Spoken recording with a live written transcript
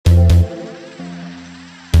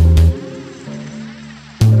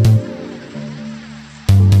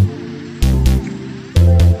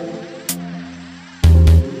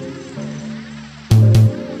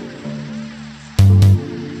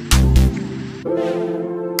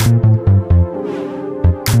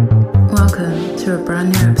to a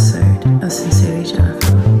brand new episode of Sincerely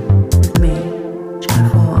Jennifer with me,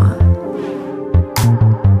 Jennifer Warren.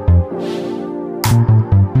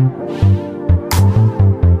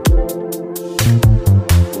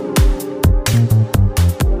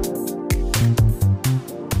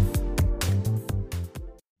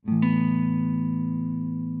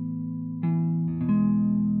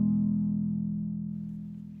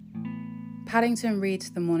 Paddington reads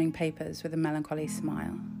the morning papers with a melancholy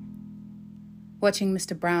smile, watching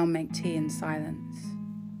Mr. Brown make tea in silence.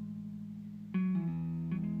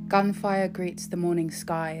 Gunfire greets the morning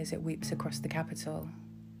sky as it weeps across the capital,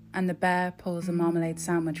 and the bear pulls a marmalade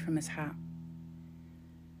sandwich from his hat,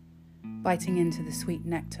 biting into the sweet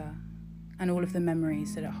nectar and all of the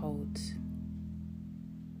memories that it holds.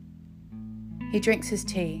 He drinks his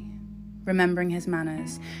tea, remembering his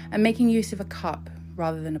manners and making use of a cup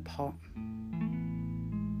rather than a pot.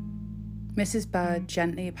 Mrs. Bird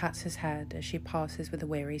gently pats his head as she passes with a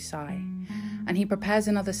weary sigh, and he prepares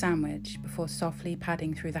another sandwich before softly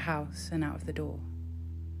padding through the house and out of the door.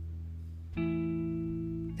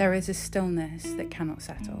 There is a stillness that cannot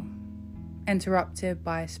settle, interrupted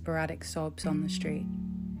by sporadic sobs on the street.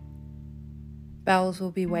 Bells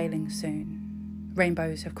will be wailing soon.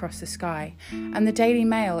 Rainbows have crossed the sky, and the Daily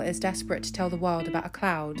Mail is desperate to tell the world about a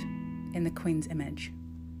cloud in the Queen's image.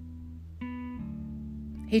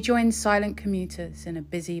 He joins silent commuters in a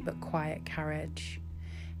busy but quiet carriage,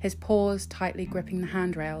 his paws tightly gripping the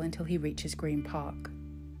handrail until he reaches Green Park,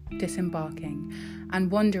 disembarking and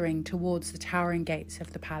wandering towards the towering gates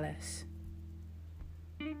of the palace.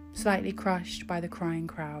 Slightly crushed by the crying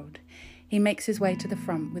crowd, he makes his way to the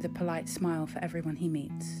front with a polite smile for everyone he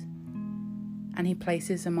meets, and he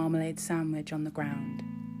places a marmalade sandwich on the ground,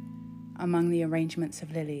 among the arrangements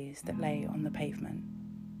of lilies that lay on the pavement.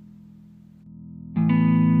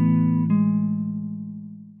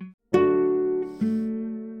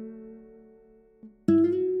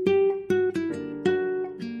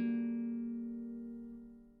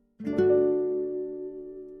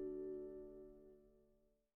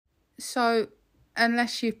 So,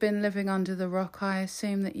 unless you've been living under the rock, I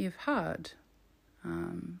assume that you've heard.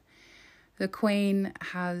 The Queen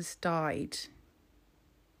has died.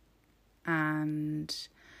 And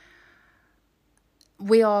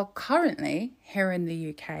we are currently, here in the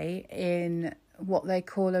UK, in what they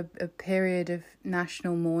call a period of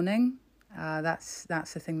national mourning. That's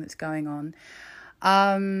the thing that's going on.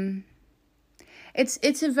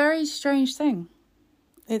 It's a very strange thing.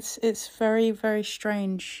 It's very, very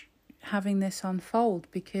strange having this unfold,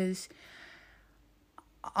 because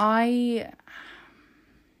when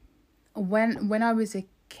I was a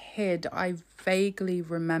kid, I vaguely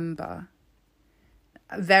remember,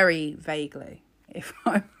 very vaguely, if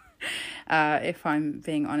I'm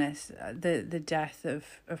being honest, the death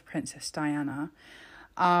of Princess Diana.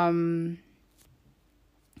 I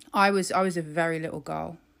was a very little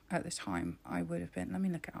girl at the time. I would have been, let me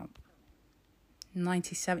look it up.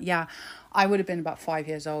 97, yeah, I would have been about 5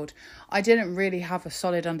 years old. I didn't really have a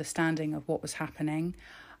solid understanding of what was happening.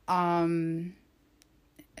 I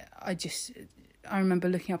remember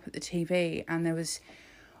looking up at the TV and there was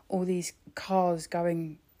all these cars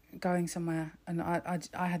going somewhere, and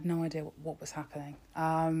I had no idea what was happening.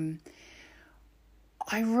 I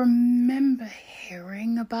remember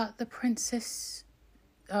hearing about the princess.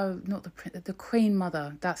 Oh, not the Queen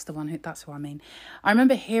Mother. That's who I mean. I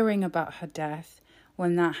remember hearing about her death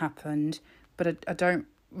when that happened, but I don't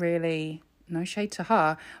really, no shade to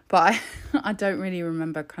her, but I don't really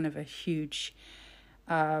remember kind of a huge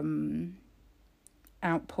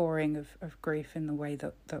outpouring of grief in the way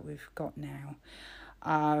that we've got now.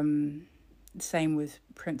 Same with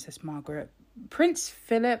Princess Margaret. Prince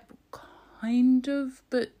Philip, kind of,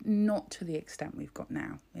 but not to the extent we've got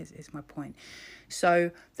now, is my point. So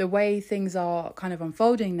the way things are kind of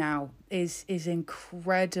unfolding now is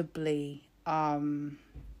incredibly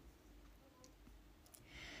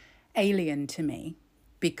alien to me,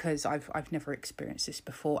 because I've never experienced this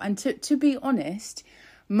before. And to be honest,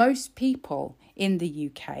 most people in the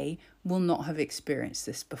UK will not have experienced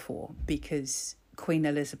this before, because Queen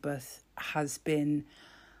Elizabeth has been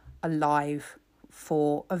alive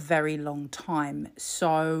for a very long time.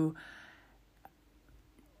 So,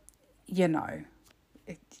 you know,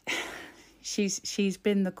 she's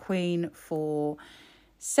been the Queen for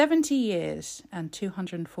 70 years and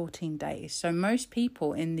 214 days. So most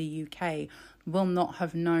people in the UK will not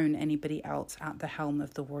have known anybody else at the helm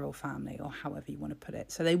of the royal family, or however you want to put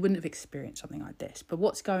it. So they wouldn't have experienced something like this. But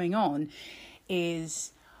what's going on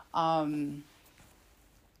is, well,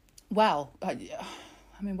 I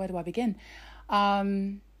mean, where do I begin?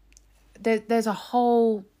 There's a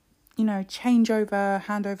whole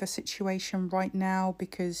handover situation right now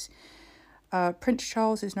because Prince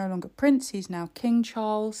Charles is no longer Prince, he's now King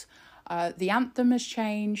Charles. The anthem has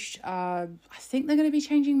changed. I think they're going to be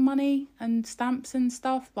changing money and stamps and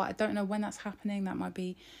stuff, but I don't know when that's happening. They're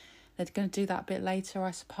going to do that a bit later,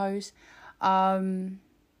 I suppose.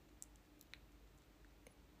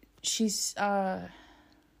 She's her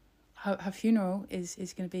funeral is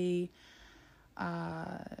going to be in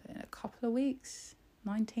a couple of weeks,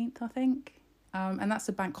 19th, I think. And that's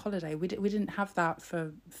a bank holiday. We didn't have that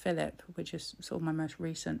for Philip, which is sort of my most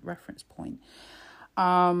recent reference point.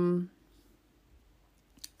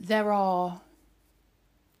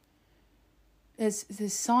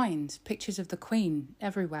 There's signs, pictures of the Queen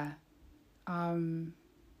everywhere.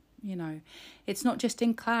 It's not just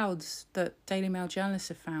in clouds that Daily Mail journalists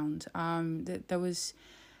have found. There was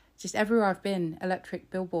just everywhere I've been, electric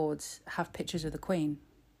billboards have pictures of the Queen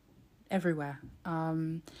everywhere.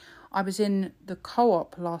 I was in the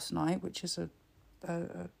Co-op last night, which is a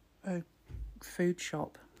food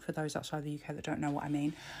shop for those outside the UK that don't know what I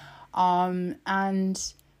mean.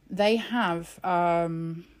 And they have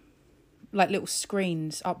like little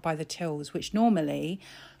screens up by the tills, which normally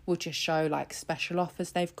will just show like special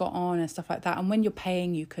offers they've got on and stuff like that. And when you're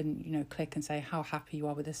paying, you can, click and say how happy you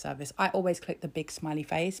are with the service. I always click the big smiley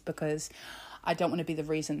face because I don't want to be the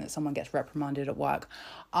reason that someone gets reprimanded at work.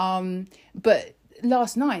 But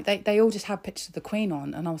last night they all just had pictures of the Queen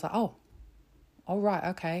on, and I was like, oh, all right,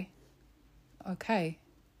 okay,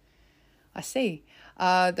 I see.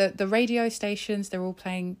 The radio stations, they're all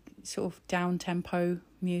playing sort of down tempo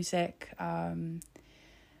music.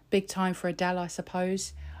 Big time for Adele, I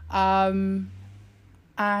suppose. And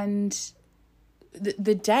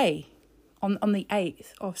the day on the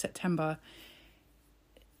 8th of September,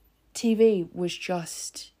 TV was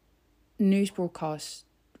just news broadcasts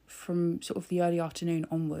from sort of the early afternoon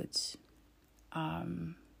onwards.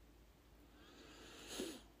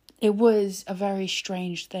 It was a very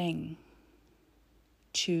strange thing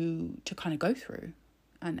to kind of go through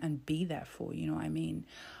and be there for, you know what I mean?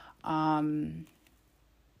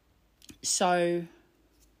 So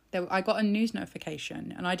I got a news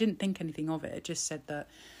notification and I didn't think anything of it. It just said that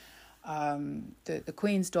the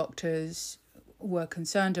Queen's doctors were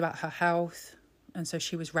concerned about her health, and so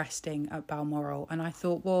she was resting at Balmoral. And I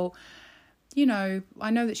thought, well, I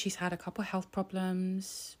know that she's had a couple of health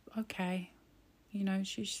problems. Okay,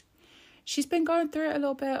 she's been going through it a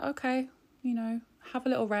little bit. Okay, have a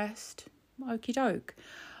little rest. Okie doke.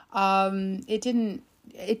 It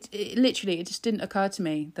just didn't occur to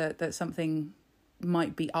me that something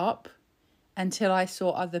might be up until I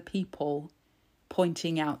saw other people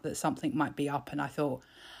pointing out that something might be up, and I thought,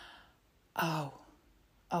 oh,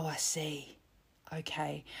 I see.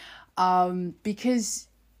 Okay. Because,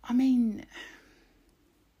 I mean,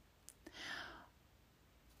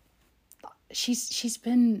 she's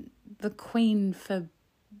been the Queen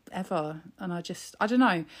forever, and I don't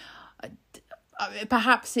know.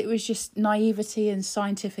 Perhaps it was just naivety and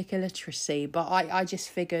scientific illiteracy, but I just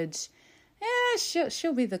figured,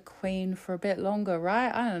 she'll be the Queen for a bit longer,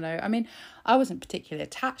 right? I don't know. I mean, I wasn't particularly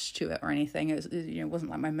attached to it or anything. It wasn't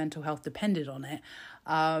like my mental health depended on it.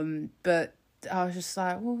 But I was just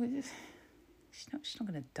like, well, she's not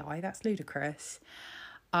going to die. That's ludicrous.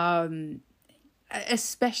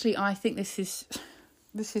 Especially, I think this is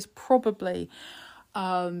probably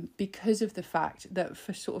because of the fact that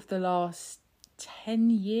for sort of the last 10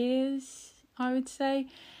 years, I would say,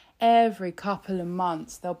 every couple of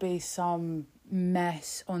months there'll be some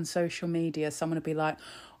mess on social media. Someone will be like,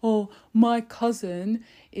 oh, my cousin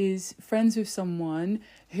is friends with someone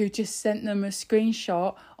who just sent them a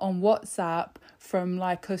screenshot on WhatsApp from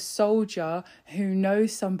like a soldier who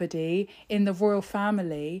knows somebody in the royal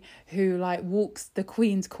family who like walks the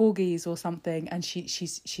Queen's corgis or something, and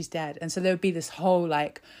she's dead. And so there would be this whole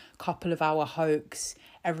like couple of hour hoax.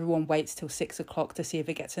 Everyone waits till 6 o'clock to see if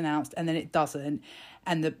it gets announced, and then it doesn't.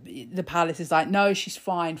 And the palace is like, no, she's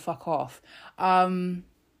fine, fuck off.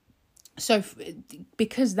 So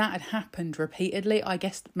because that had happened repeatedly, I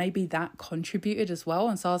guess maybe that contributed as well.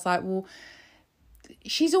 And so I was like, well,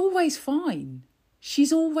 she's always fine.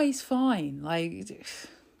 Like,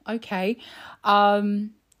 okay. But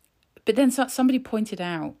then somebody pointed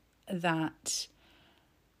out that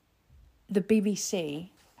the BBC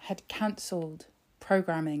had cancelled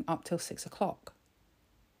programming up till 6 o'clock.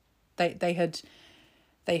 They had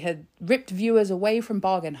ripped viewers away from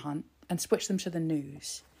Bargain Hunt and switched them to the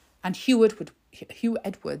news. And Hugh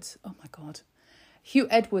Edwards, oh my God, Hugh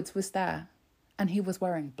Edwards was there, and he was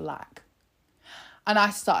wearing black. And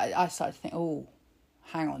I started to think, oh,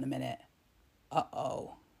 hang on a minute.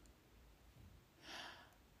 Uh-oh.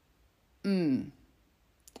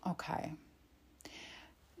 Okay.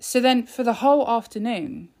 So then for the whole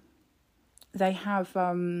afternoon, they have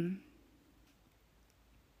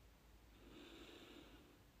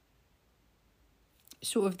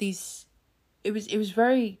sort of these, it was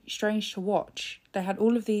very strange to watch. They had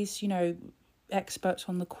all of these, experts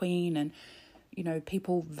on the Queen and,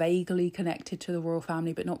 people vaguely connected to the royal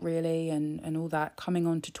family, but not really, and all that, coming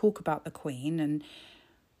on to talk about the Queen. And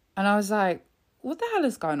I was like, what the hell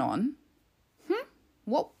is going on?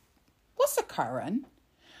 What's occurring?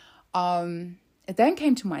 It then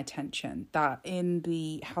came to my attention that in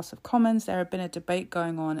the House of Commons, there had been a debate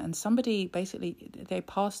going on, and somebody basically, they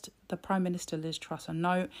passed the Prime Minister Liz Truss a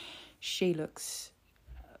note. She looks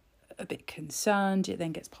a bit concerned. It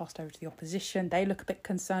then gets passed over to the opposition. They look a bit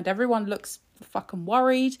concerned. Everyone looks fucking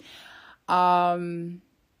worried. And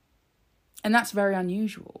that's very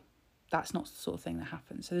unusual. That's not the sort of thing that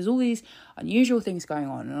happens. So there's all these unusual things going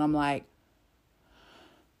on, and I'm like,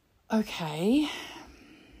 okay,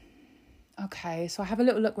 so I have a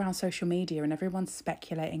little look around social media and everyone's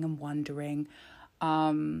speculating and wondering.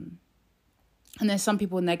 And there's some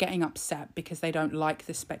people and they're getting upset because they don't like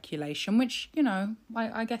the speculation, which,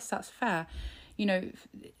 I guess that's fair.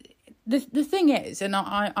 The thing is, and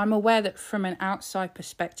I'm aware that from an outside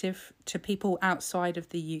perspective to people outside of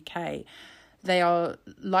the UK, they are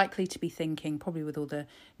likely to be thinking, probably with all the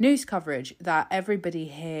news coverage, that everybody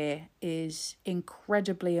here is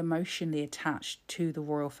incredibly emotionally attached to the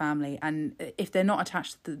royal family. And if they're not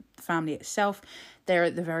attached to the family itself, they're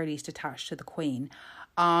at the very least attached to the Queen.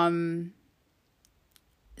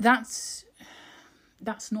 That's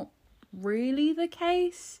not really the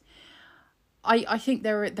case. I think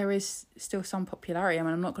there is still some popularity. I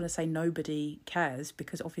mean, I'm not going to say nobody cares,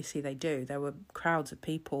 because obviously they do. There were crowds of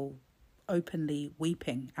people openly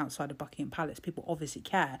weeping outside of Buckingham Palace. People obviously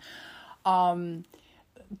care. But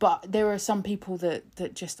there are some people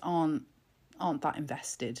that just aren't that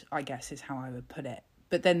invested, I guess is how I would put it.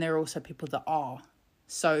 But then there are also people that are.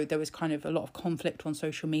 So there was kind of a lot of conflict on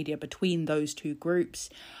social media between those two groups.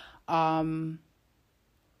 And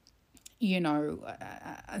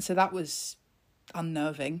so that was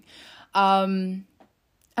unnerving. And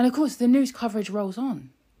of course the news coverage rolls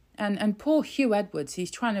on. And poor Hugh Edwards,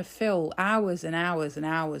 he's trying to fill hours and hours and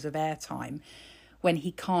hours of airtime when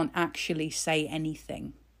he can't actually say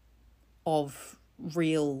anything of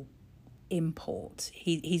real import.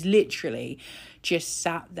 He's literally just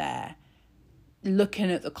sat there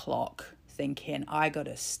looking at the clock thinking, I got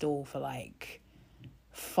to stall for like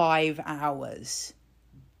 5 hours.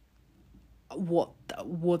 What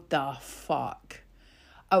the fuck?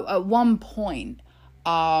 At one point,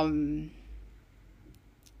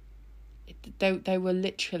 they were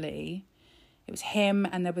literally, it was him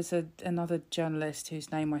and there was another journalist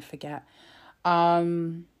whose name I forget,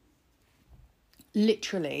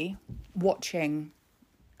 literally watching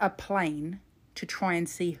a plane to try and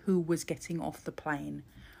see who was getting off the plane,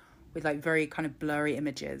 with like very kind of blurry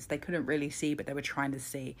images. They couldn't really see, but they were trying to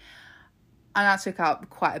see. And that took up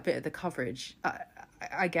quite a bit of the coverage.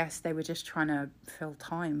 I guess they were just trying to fill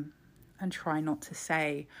time and try not to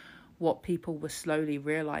say what people were slowly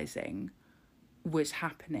realising was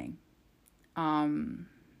happening.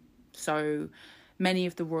 So many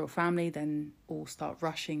of the royal family then all start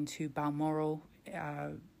rushing to Balmoral.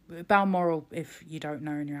 Balmoral, if you don't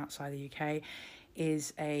know and you're outside the UK,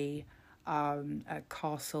 is a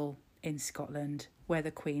castle in Scotland where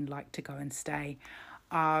the Queen liked to go and stay.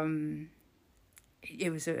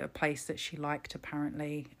 It was a place that she liked,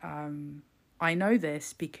 apparently. I know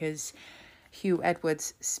this because Hugh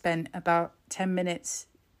Edwards spent about 10 minutes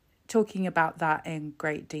talking about that in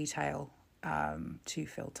great detail to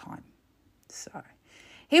fill time. So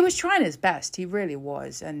he was trying his best, he really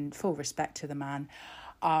was, and full respect to the man,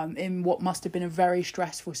 in what must have been a very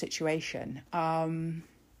stressful situation.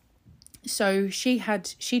 So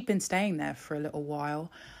she'd been staying there for a little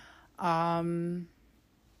while,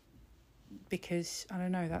 because I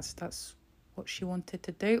don't know, that's what she wanted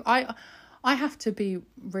to do. I have to be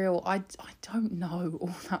real, I don't know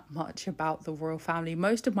all that much about the royal family.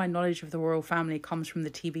 Most of my knowledge of the royal family comes from the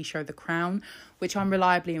TV show The Crown, which I'm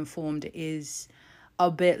reliably informed is a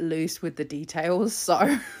bit loose with the details,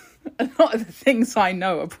 so a lot of the things I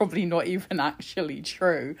know are probably not even actually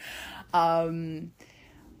true. I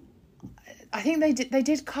think they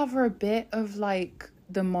did cover a bit of like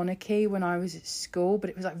the monarchy when I was at school, but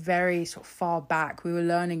it was like very sort of far back. We were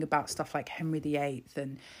learning about stuff like Henry VIII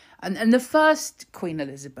and the first Queen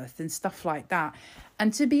Elizabeth and stuff like that.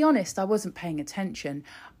 And to be honest, I wasn't paying attention.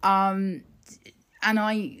 And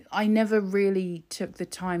I never really took the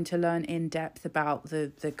time to learn in depth about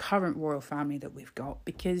the current royal family that we've got,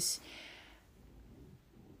 because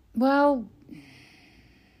Well,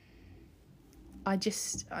 I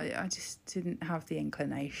just didn't have the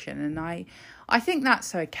inclination, and I think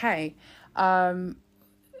that's okay. One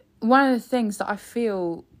of the things that I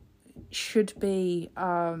feel should be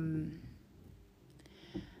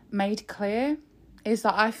made clear is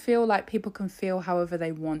that I feel like people can feel however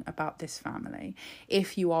they want about this family.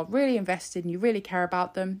 If you are really invested and you really care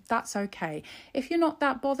about them, that's okay. If you're not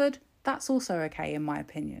that bothered, that's also okay, in my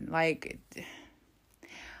opinion. Like,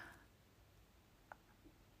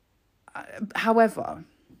 however,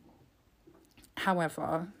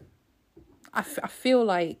 I feel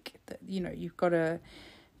like, you've got to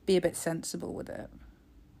be a bit sensible with it,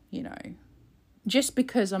 Just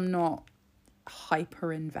because I'm not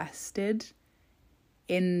hyper invested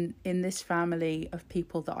in this family of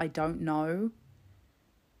people that I don't know,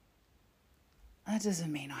 that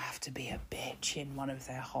doesn't mean I have to be a bitch in one of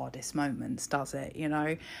their hardest moments, does it?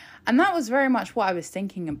 And that was very much what I was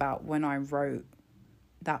thinking about when I wrote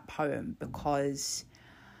that poem, because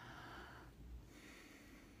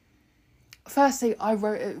firstly, I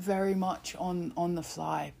wrote it very much on the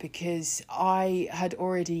fly, because I had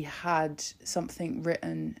already had something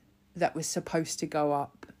written that was supposed to go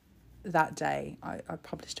up that day. I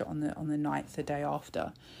published it on the 9th, the day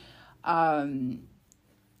after. I'd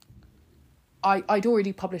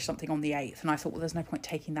already published something on the 8th, and I thought, well, there's no point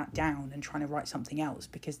taking that down and trying to write something else,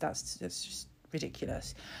 because that's just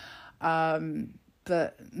ridiculous.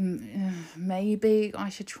 But maybe I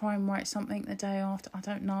should try and write something the day after. I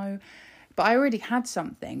don't know. But I already had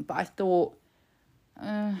something, but I thought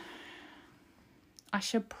I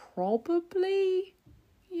should probably,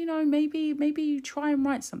 maybe try and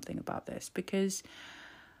write something about this, because,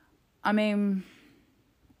 I mean,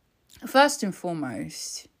 first and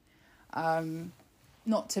foremost,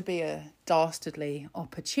 not to be a dastardly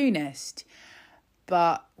opportunist,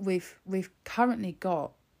 but we've currently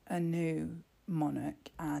got a new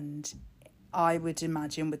monarch, and I would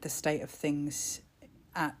imagine with the state of things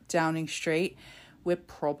at Downing Street, we're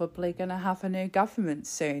probably going to have a new government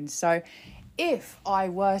soon. So if I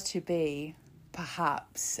were to be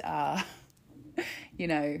perhaps,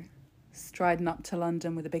 striding up to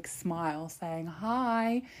London with a big smile saying,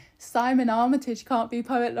 "Hi, Simon Armitage can't be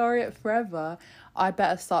Poet Laureate forever," I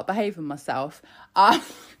better start behaving myself.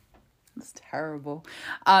 That's terrible.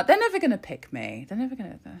 They're never going to pick me. They're never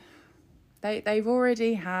going to... They've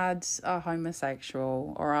already had a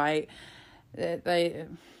homosexual, all right? They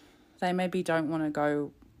maybe don't want to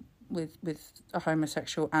go with a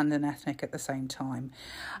homosexual and an ethnic at the same time.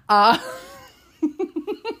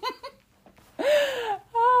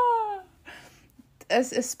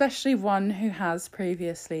 Especially one who has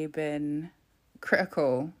previously been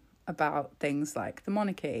critical about things like the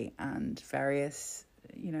monarchy and various,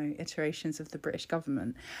 iterations of the British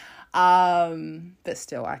government. But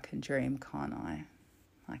still, I can dream, can't I?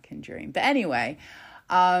 I can dream. But anyway,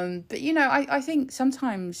 but, I think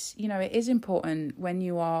sometimes, it is important when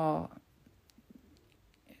you are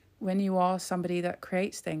somebody that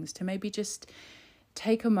creates things to maybe just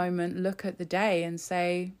take a moment, look at the day and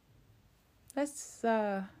say, let's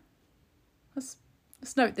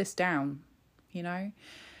note this down,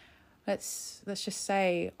 Let's just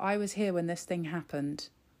say I was here when this thing happened,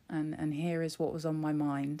 and here is what was on my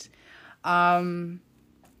mind. And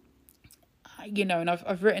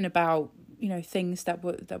I've written about, things that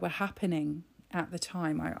were happening at the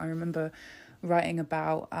time. I remember writing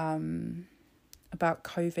about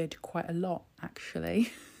COVID quite a lot,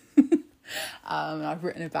 actually. I've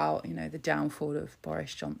written about, the downfall of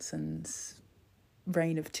Boris Johnson's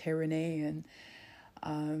reign of tyranny,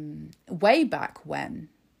 and way back when.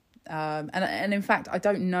 And in fact, I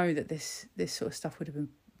don't know that this sort of stuff would have been.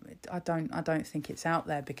 I don't think it's out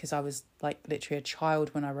there, because I was like literally a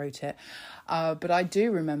child when I wrote it. But I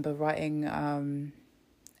do remember writing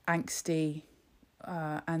angsty,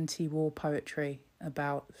 anti-war poetry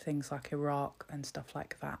about things like Iraq and stuff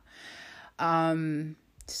like that.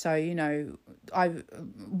 So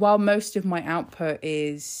while most of my output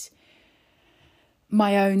is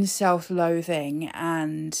my own self-loathing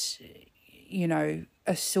and,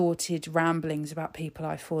 assorted ramblings about people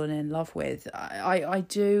I've fallen in love with, I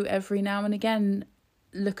do every now and again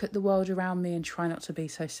look at the world around me and try not to be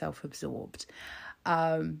so self-absorbed.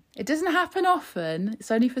 It doesn't happen often. It's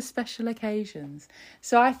only for special occasions.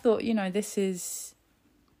 So I thought, this is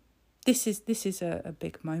a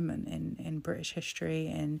big moment in British history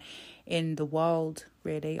and in the world,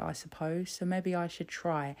 really, I suppose. So maybe I should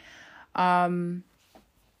try.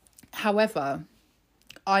 However,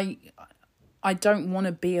 I don't want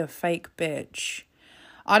to be a fake bitch.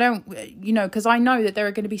 I don't, because I know that there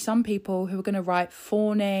are going to be some people who are going to write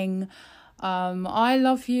fawning, I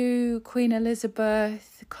love you, Queen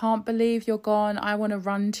Elizabeth. Can't believe you're gone. I want to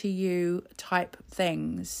run to you type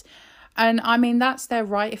things. And I mean, that's their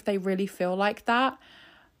right if they really feel like that.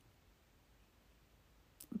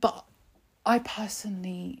 But I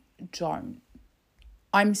personally don't.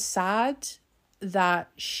 I'm sad that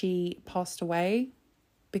she passed away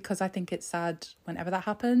because I think it's sad whenever that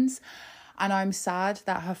happens. And I'm sad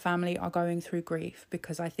that her family are going through grief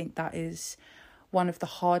because I think that is one of the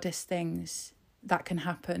hardest things that can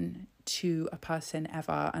happen to a person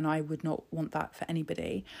ever. And I would not want that for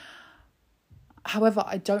anybody. However,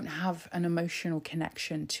 I don't have an emotional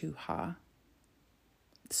connection to her.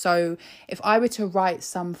 So if I were to write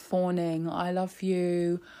some fawning, I love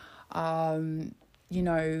you, I'm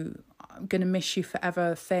going to miss you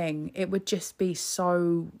forever thing, it would just be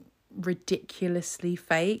so ridiculously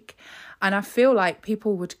fake. And I feel like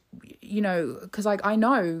people would, because I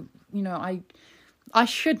know, I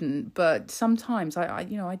shouldn't, but sometimes I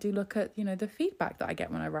do look at, the feedback that I get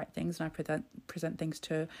when I write things and I present things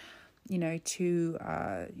to,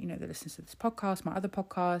 the listeners of this podcast, my other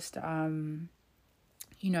podcast,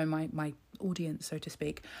 my audience, so to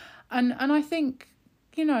speak. And I think,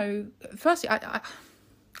 firstly, I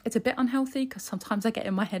it's a bit unhealthy because sometimes I get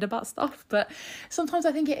in my head about stuff, but sometimes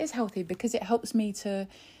I think it is healthy because it helps me to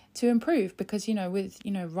improve, because with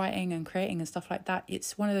writing and creating and stuff like that,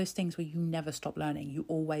 it's one of those things where you never stop learning.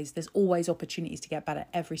 There's always opportunities to get better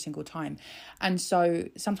every single time. And so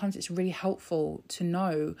sometimes it's really helpful to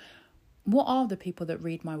know, what are the people that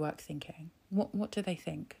read my work thinking? What do they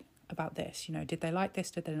think about this? Did they like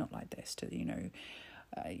this? Did they not like this?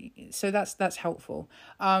 So that's helpful.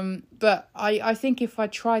 But I think if I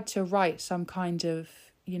tried to write some kind of,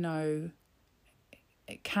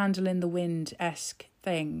 candle in the wind-esque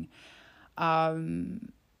thing,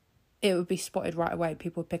 it would be spotted right away.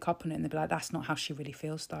 People would pick up on it and they'd be like, that's not how she really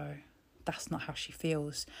feels though. That's not how she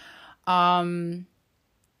feels. What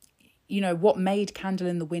made Candle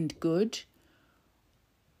in the Wind good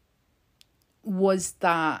was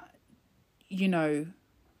that,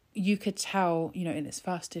 you could tell, in its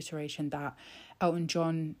first iteration, that Elton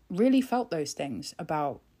John really felt those things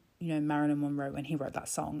about, Marilyn Monroe when he wrote that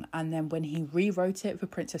song. And then when he rewrote it for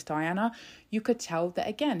Princess Diana, you could tell that,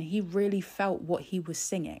 again, he really felt what he was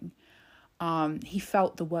singing. He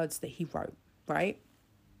felt the words that he wrote, right?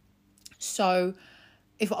 So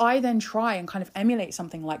if I then try and kind of emulate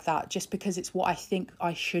something like that, just because it's what I think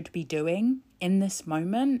I should be doing in this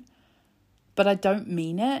moment, but I don't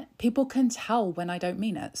mean it, people can tell when I don't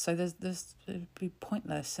mean it. So it'd be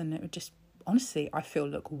pointless, and it would just, honestly, I feel,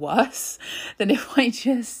 look worse than if I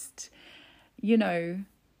just,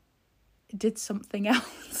 did something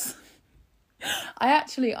else. I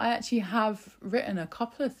actually have written a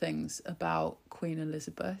couple of things about Queen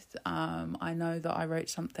Elizabeth. I know that I wrote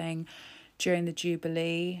something during the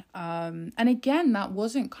Jubilee. And again, that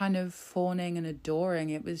wasn't kind of fawning and adoring.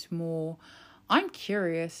 It was more, I'm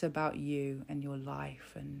curious about you and your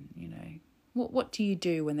life, and what do you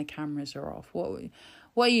do when the cameras are off? What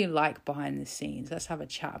are you like behind the scenes? Let's have a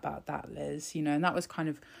chat about that, Liz. And that was kind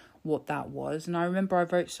of what that was. And I remember I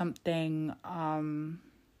wrote something,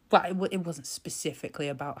 it wasn't specifically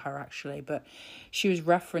about her actually, but she was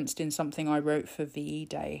referenced in something I wrote for VE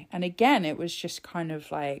Day. And again, it was just kind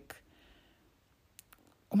of like,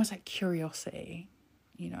 almost like curiosity,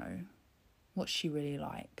 what's she really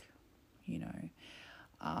like?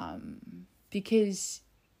 Because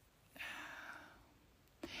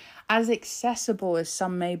as accessible as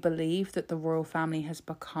some may believe that the royal family has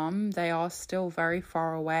become, they are still very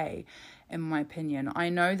far away, in my opinion. I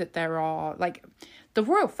know that there are, the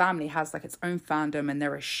royal family has, its own fandom, and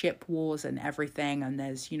there are ship wars and everything, and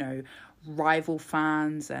there's, rival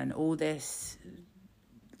fans and all this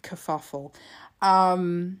kerfuffle.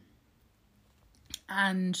 And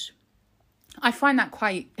I find that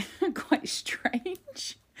quite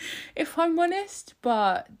strange, if I'm honest,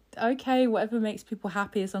 but okay, whatever makes people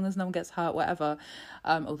happy, as long as no one gets hurt, whatever.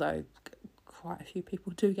 Although quite a few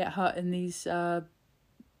people do get hurt in these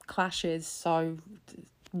clashes, so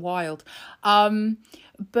wild.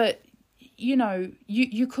 But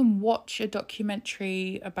you can watch a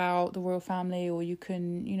documentary about the royal family, or you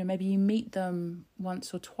can, maybe you meet them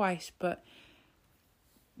once or twice, but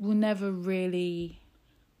we'll never really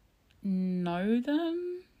know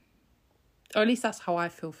them, or at least that's how I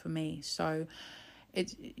feel for me. So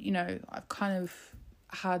it's, I've kind of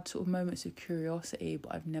had sort of moments of curiosity,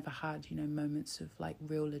 but I've never had, moments of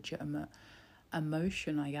real legitimate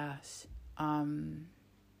emotion, I guess.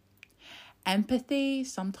 Empathy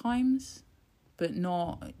sometimes, but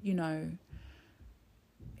not,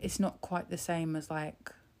 it's not quite the same as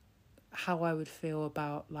how I would feel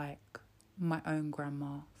about my own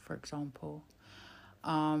grandma, for example,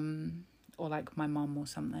 or like my mum or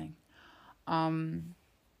something.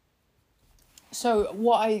 So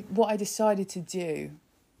what I decided to do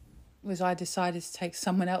was I decided to take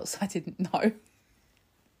someone else I didn't know,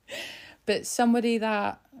 but somebody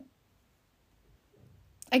that,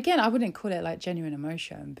 again, I wouldn't call it like genuine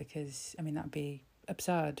emotion, because I mean that'd be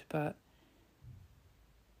absurd, but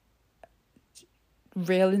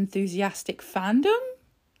real enthusiastic fandom,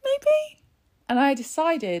 maybe. And I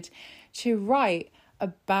decided to write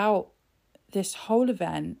about this whole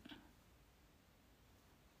event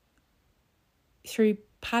through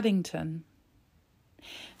Paddington.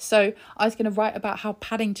 So I was going to write about how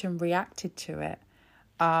Paddington reacted to it,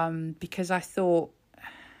 because I thought,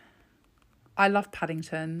 I love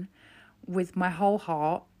Paddington with my whole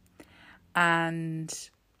heart, and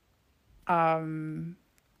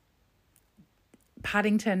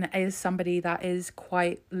Paddington is somebody that is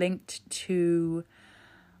quite linked to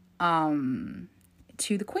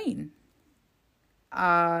the Queen.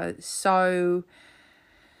 So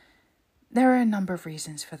there are a number of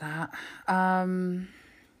reasons for that.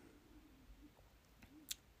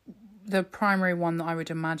 The primary one that I would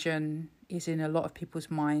imagine is in a lot of people's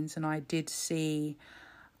minds, and I did see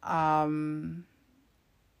I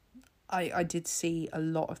did see a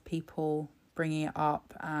lot of people bringing it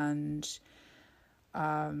up and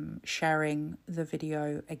sharing the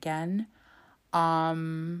video again,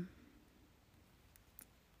 and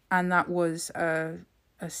that was a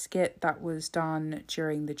skit that was done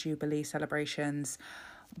during the Jubilee celebrations,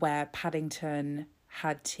 where Paddington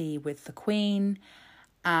had tea with the Queen,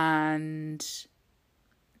 and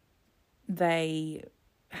they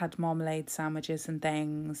had marmalade sandwiches and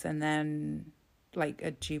things, and then like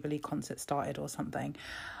a Jubilee concert started or something.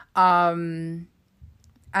 And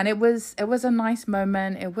it was a nice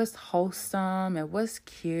moment. It was wholesome, it was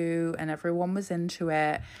cute, and everyone was into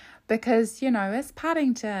it because, you know, it's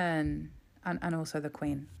Paddington, and also the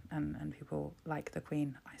Queen, and people like the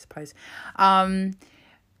Queen, I suppose.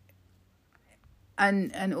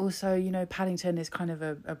 And also, you know, Paddington is kind of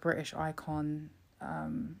a British icon,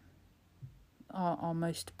 our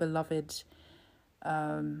most beloved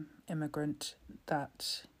immigrant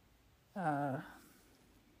that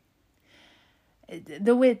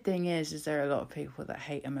the weird thing is there are a lot of people that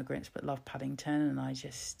hate immigrants but love Paddington, and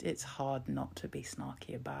it's hard not to be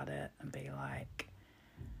snarky about it and be like,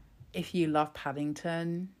 if you love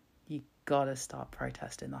Paddington, you gotta start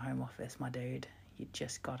protesting the Home Office, my dude. You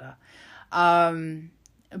just gotta.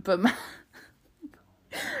 But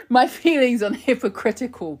my feelings on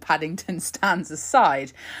hypocritical Paddington stands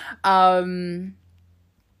aside, I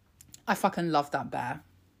fucking love that bear.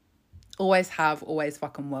 Always have, always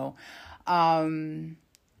fucking will.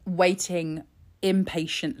 Waiting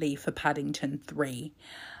impatiently for Paddington 3.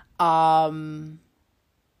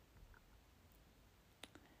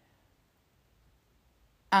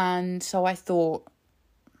 And so I thought,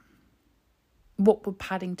 what would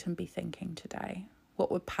Paddington be thinking today? What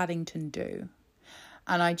would Paddington do?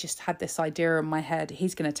 And I just had this idea in my head.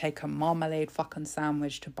 He's going to take a marmalade fucking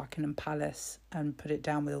sandwich to Buckingham Palace and put it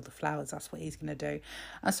down with all the flowers. That's what he's going to do.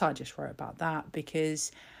 And so I just wrote about that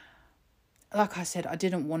because, like I said, I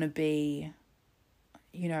didn't want to be,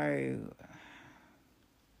 you know,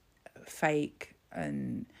 fake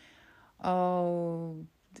and,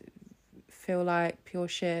 feel like pure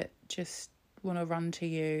shit, just want to run to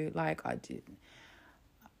you. Like, I did.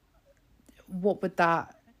 What would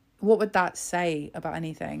that say about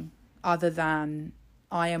anything other than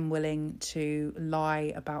I am willing to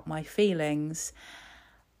lie about my feelings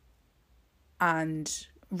and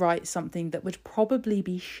write something that would probably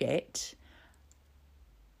be shit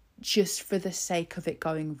just for the sake of it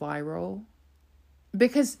going viral?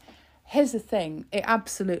 Because here's the thing, it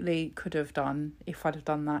absolutely could have done if I'd have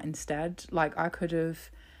done that instead. Like, I could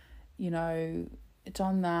have, you know,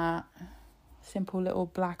 done that simple little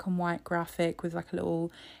black and white graphic with like a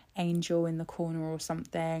little angel in the corner or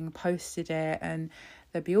something, posted it, and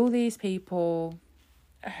there'd be all these people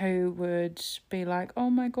who would be like, oh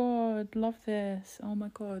my god, love this, oh my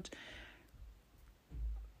god.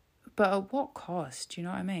 But at what cost? Do you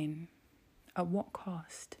know what I mean? At what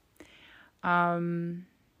cost? So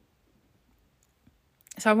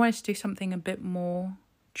I wanted to do something a bit more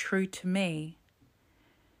true to me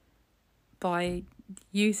by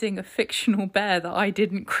using a fictional bear that I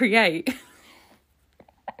didn't create.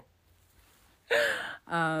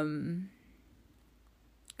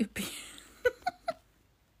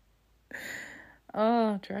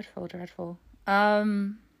 Oh, dreadful.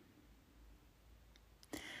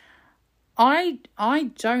 I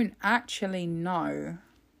don't actually know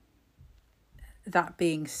that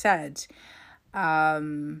being said, I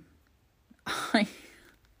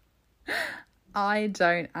I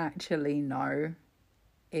don't actually know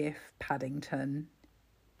if Paddington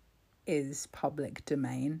is public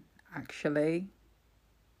domain, actually,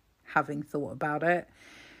 having thought about it.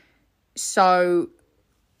 So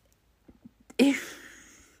if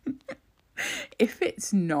if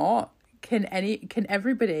it's not, can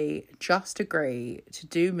everybody just agree to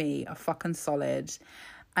do me a fucking solid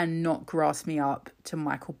and not grass me up to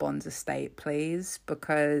Michael Bond's estate, please?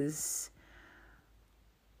 Because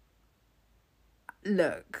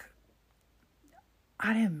look,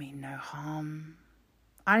 I didn't mean no harm.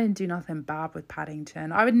 I didn't do nothing bad with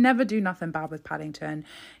Paddington. I would never do nothing bad with Paddington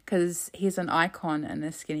because he's an icon and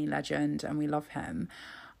a skinny legend and we love him.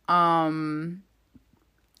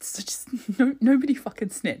 So just nobody fucking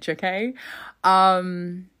snitch, okay?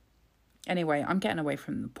 Anyway, I'm getting away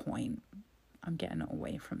from the point.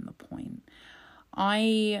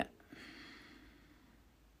 I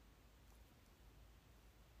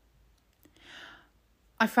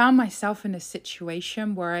found myself in a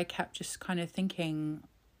situation where I kept just kind of thinking,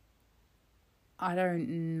 I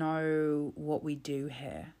don't know what we do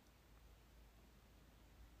here.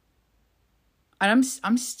 And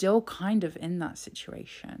I'm still kind of in that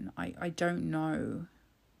situation. I don't know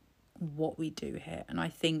what we do here. And I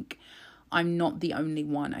think I'm not the only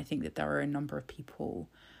one. I think that there are a number of people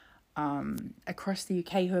across the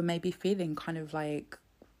UK who are maybe feeling kind of like,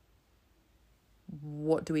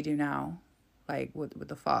 what do we do now? Like, what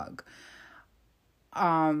the fuck?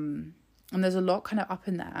 And there's a lot kind of up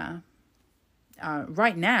in there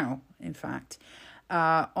right now, in fact.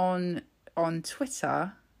 On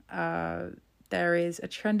Twitter, there is a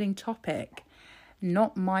trending topic,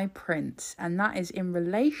 not my prince, and that is in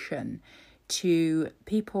relation to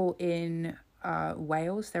people in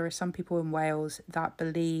Wales. There are some people in Wales that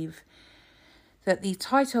believe that the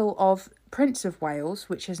title of Prince of Wales,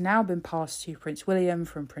 which has now been passed to Prince William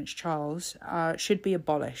from Prince Charles, should be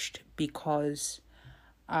abolished because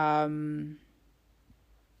they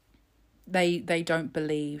don't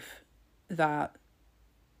believe that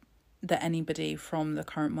anybody from the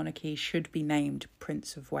current monarchy should be named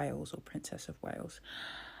Prince of Wales or Princess of Wales.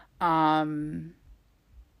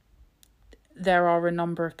 There are a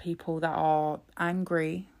number of people that are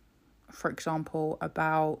angry, for example,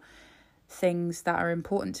 about things that are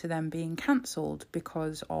important to them being cancelled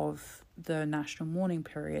because of the national mourning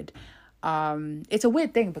period. It's a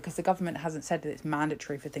weird thing because the government hasn't said that it's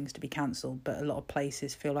mandatory for things to be cancelled, but a lot of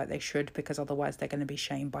places feel like they should because otherwise they're going to be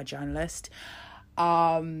shamed by journalists.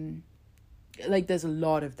 Like there's a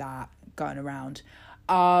lot of that going around.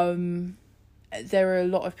 There are a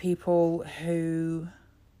lot of people who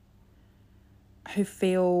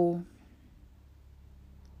feel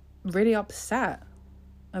really upset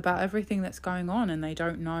about everything that's going on and they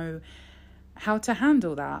don't know how to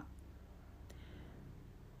handle that.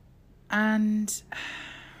 And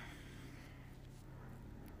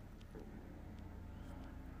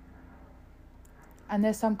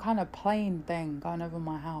there's some kind of plane thing going over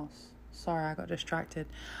my house. Sorry, I got distracted.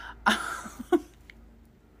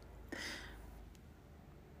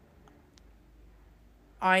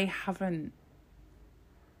 I haven't,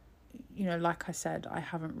 like I said, I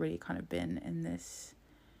haven't really kind of been in this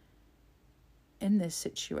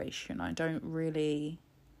situation. I don't really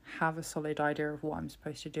have a solid idea of what I'm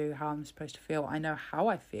supposed to do, how I'm supposed to feel. I know how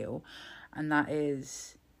I feel, and that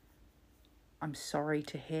is, I'm sorry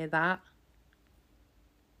to hear that.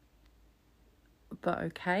 But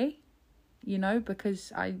okay,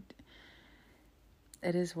 because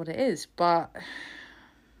it is what it is. But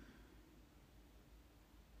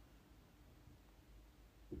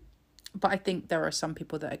I think there are some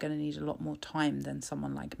people that are going to need a lot more time than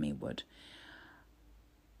someone like me would.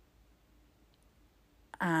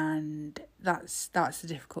 And that's the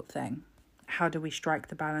difficult thing. How do we strike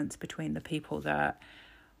the balance between the people that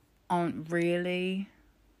aren't really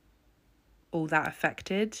all that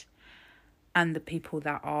affected and the people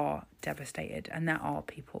that are devastated? And there are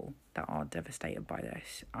people that are devastated by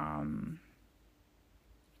this. And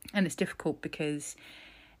it's difficult because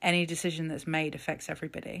any decision that's made affects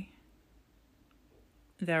everybody.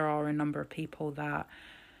 There are a number of people that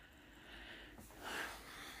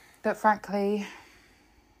frankly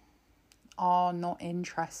are not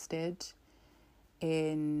interested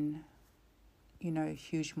in,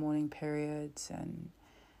 huge mourning periods and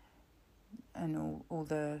all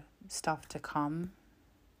the stuff to come.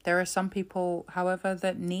 There are some people, however,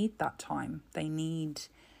 that need that time. They need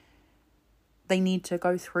to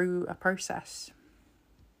go through a process.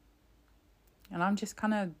 And I'm just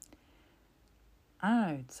kind of, I don't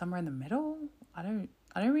know, somewhere in the middle. I don't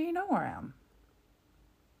really know where I am.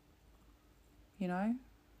 you know?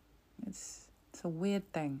 It's a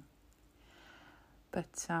weird thing.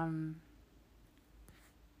 But I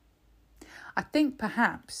think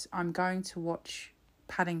perhaps I'm going to watch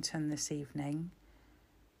Paddington this evening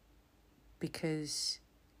because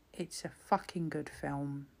it's a fucking good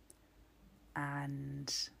film,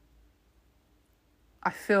 and I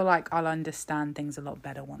feel like I'll understand things a lot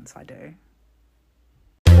better once I do.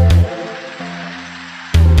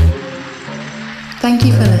 Thank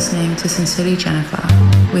you for listening to Sincerely Jennifer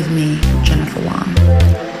with me, Jennifer Wan.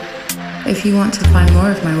 If you want to find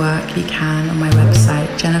more of my work, you can on my website,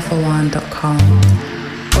 jenniferwan.com,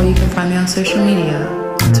 or you can find me on social media,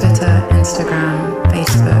 Twitter, Instagram,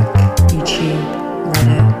 Facebook, YouTube,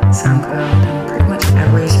 Reddit, SoundCloud, and pretty much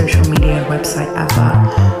every social media website ever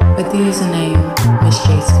with the username Miss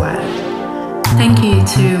J Squared. Thank you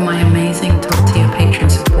to my amazing top-tier Patreon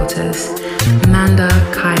supporters, Amanda,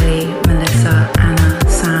 Kylie, Melissa, Anna,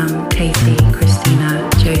 Sam, Katie, Christina,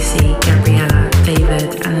 Josie, Gabriella,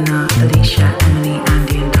 David, Eleanor, Alicia, Emily,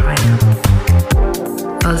 Andy, and Tyler.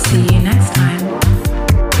 I'll see you next time.